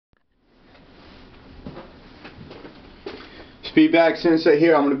Speedbag Sensei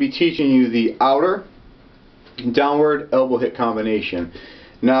here. I'm going to be teaching you the outer downward elbow hit combination.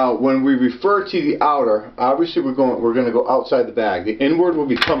 Now, when we refer to the outer, obviously we're going to go outside the bag. The inward will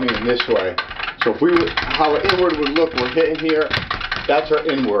be coming in this way. So if we were, how an inward would look, we're hitting here. That's our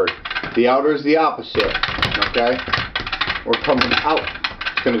inward. The outer is the opposite. Okay, we're coming out.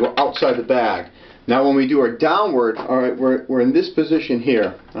 It's going to go outside the bag. Now, when we do our downward, all right, we're in this position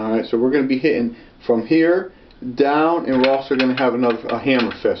here. All right, so we're going to be hitting from here down, and we're also going to have a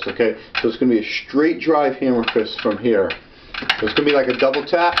hammer fist. Okay, so it's going to be a straight drive hammer fist from here. So it's going to be like a double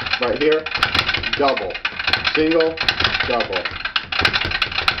tap right here, double, single, double.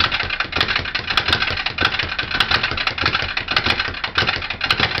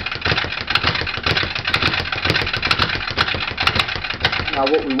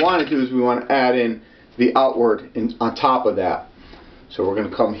 Now what we want to do is we want to add in the outward on top of that. So we're going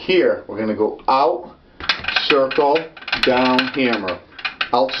to come here, we're going to go out, circle, down, hammer.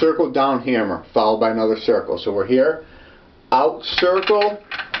 Out, circle, down, hammer, followed by another circle. So we're here, out, circle,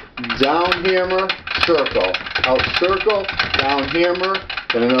 down, hammer, circle. Out, circle, down, hammer,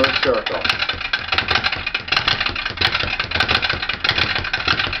 then another circle.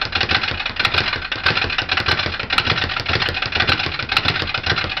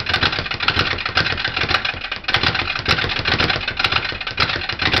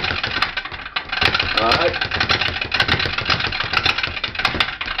 Alright.